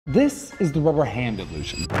This is the rubber hand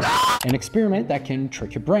illusion, an experiment that can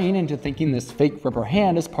trick your brain into thinking this fake rubber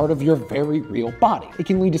hand is part of your very real body. It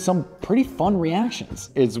can lead to some pretty fun reactions.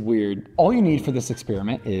 It's weird. All you need for this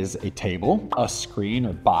experiment is a table, a screen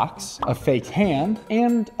or box, a fake hand,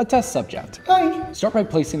 and a test subject. Hi! Start by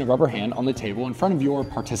placing a rubber hand on the table in front of your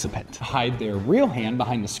participant. Hide their real hand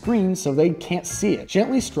behind the screen so they can't see it.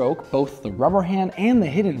 Gently stroke both the rubber hand and the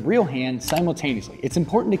hidden real hand simultaneously. It's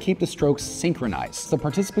important to keep the strokes synchronized. The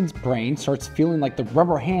participant's brain starts feeling like the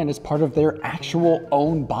rubber hand is part of their actual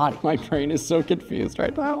own body. My brain is so confused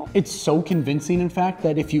right now. It's so convincing, in fact,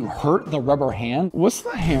 that if you hurt the rubber hand, what's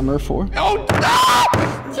the hammer for? Oh,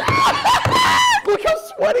 look how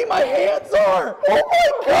sweaty my hands are! Oh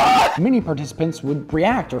my God! Many participants would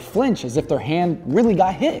react or flinch as if their hand really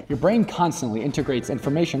got hit. Your brain constantly integrates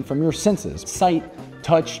information from your senses: sight,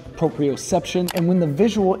 touch, proprioception, and when the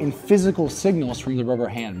visual and physical signals from the rubber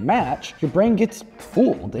hand match, your brain gets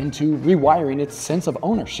fooled into rewiring its sense of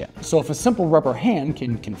ownership. So if a simple rubber hand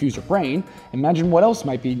can confuse your brain, imagine what else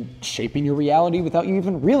might be shaping your reality without you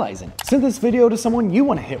even realizing. Send this video to someone you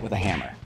want to hit with a hammer.